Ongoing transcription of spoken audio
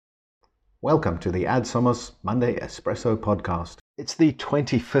Welcome to the Ad Summers Monday Espresso podcast. It's the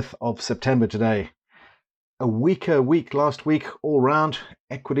 25th of September today. A weaker week last week all round.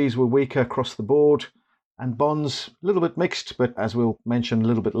 Equities were weaker across the board and bonds a little bit mixed, but as we'll mention a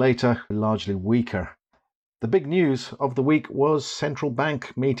little bit later, largely weaker. The big news of the week was central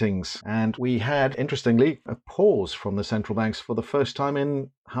bank meetings, and we had, interestingly, a pause from the central banks for the first time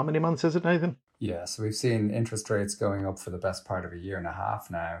in how many months is it, Nathan? Yeah, so we've seen interest rates going up for the best part of a year and a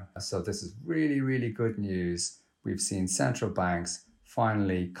half now. So this is really, really good news. We've seen central banks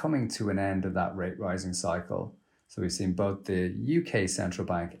finally coming to an end of that rate rising cycle. So we've seen both the UK central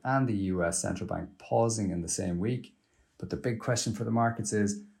bank and the US central bank pausing in the same week. But the big question for the markets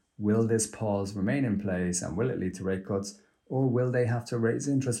is, will this pause remain in place and will it lead to rate cuts, or will they have to raise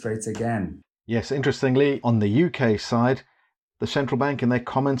interest rates again? Yes, interestingly, on the UK side, the central bank in their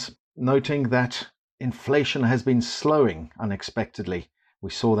comments noting that inflation has been slowing unexpectedly. We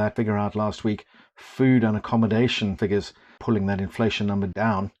saw that figure out last week, food and accommodation figures pulling that inflation number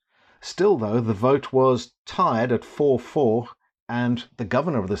down. Still though, the vote was tied at 4-4 and the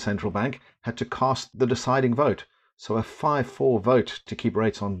governor of the central bank had to cast the deciding vote. So a 5-4 vote to keep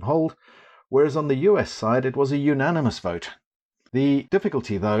rates on hold, whereas on the US side it was a unanimous vote. The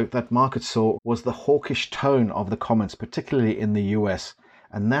difficulty though that markets saw was the hawkish tone of the comments, particularly in the US.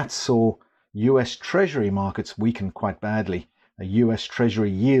 And that saw US Treasury markets weaken quite badly. A US Treasury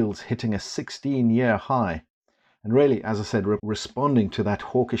yields hitting a 16-year high. And really, as I said, responding to that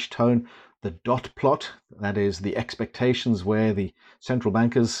hawkish tone, the dot plot, that is the expectations where the central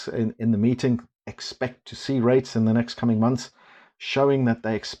bankers in the meeting expect to see rates in the next coming months, showing that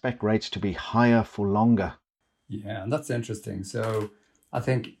they expect rates to be higher for longer. Yeah, and that's interesting. So I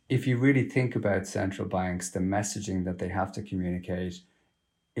think if you really think about central banks, the messaging that they have to communicate,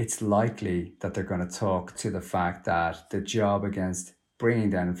 it's likely that they're going to talk to the fact that the job against bringing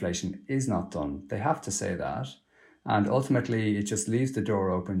down inflation is not done. They have to say that. And ultimately, it just leaves the door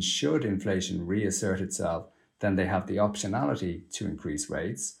open. Should inflation reassert itself, then they have the optionality to increase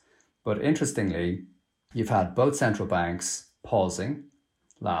rates. But interestingly, you've had both central banks pausing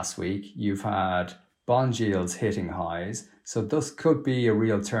last week. You've had bond yields hitting highs. So this could be a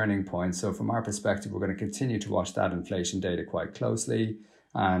real turning point. So from our perspective, we're going to continue to watch that inflation data quite closely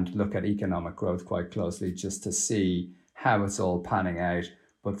and look at economic growth quite closely just to see how it's all panning out.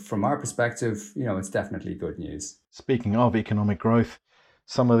 But from our perspective, it's definitely good news. Speaking of economic growth,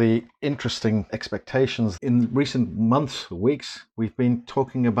 some of the interesting expectations in recent months, weeks, we've been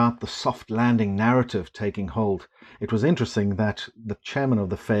talking about the soft landing narrative taking hold. It was interesting that the chairman of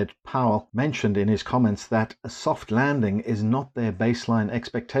the Fed, Powell, mentioned in his comments that a soft landing is not their baseline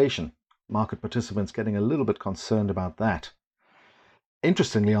expectation. Market participants getting a little bit concerned about that.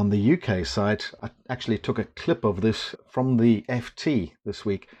 Interestingly, on the UK side, I actually took a clip of this from the FT this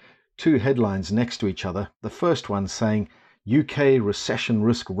week. Two headlines next to each other. The first one saying UK recession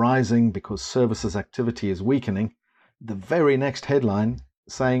risk rising because services activity is weakening. The very next headline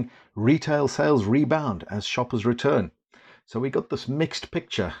saying retail sales rebound as shoppers return. So we got this mixed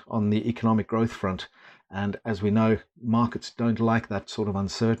picture on the economic growth front. And as we know, markets don't like that sort of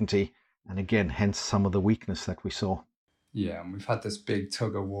uncertainty. And again, hence some of the weakness that we saw. Yeah, and we've had this big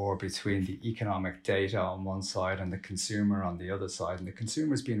tug of war between the economic data on one side and the consumer on the other side. And the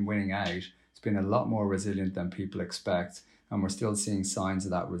consumer's been winning out. It's been a lot more resilient than people expect. And we're still seeing signs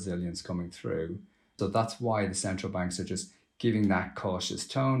of that resilience coming through. So that's why the central banks are just giving that cautious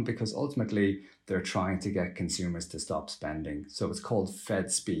tone, because ultimately they're trying to get consumers to stop spending. So it's called Fed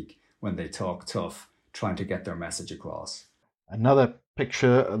speak when they talk tough, trying to get their message across. Another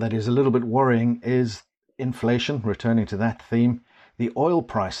picture that is a little bit worrying is inflation. Returning to that theme, the oil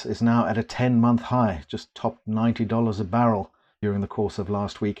price is now at a 10-month high, just topped $90 a barrel during the course of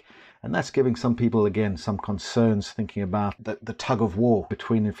last week. And that's giving some people, again, some concerns thinking about the tug of war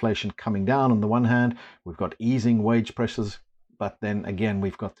between inflation coming down on the one hand. We've got easing wage pressures, but then again,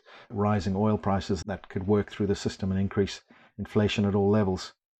 we've got rising oil prices that could work through the system and increase inflation at all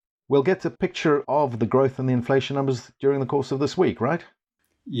levels. We'll get a picture of the growth and the inflation numbers during the course of this week, right?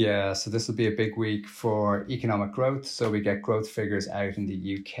 Yeah, so this will be a big week for economic growth. So we get growth figures out in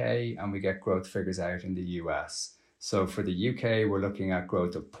the UK and we get growth figures out in the US. So for the UK, we're looking at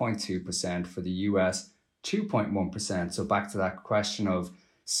growth of 0.2%. For the US, 2.1%. So back to that question of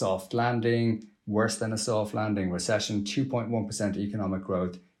soft landing, worse than a soft landing, recession, 2.1% economic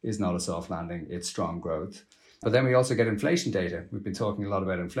growth is not a soft landing, it's strong growth. But then we also get inflation data. We've been talking a lot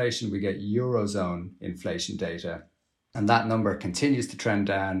about inflation. We get Eurozone inflation data. And that number continues to trend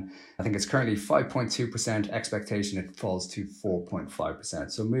down. I think it's currently 5.2%. Expectation it falls to 4.5%.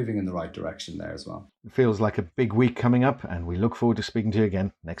 So moving in the right direction there as well. It feels like a big week coming up, and we look forward to speaking to you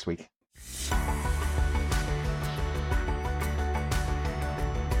again next week.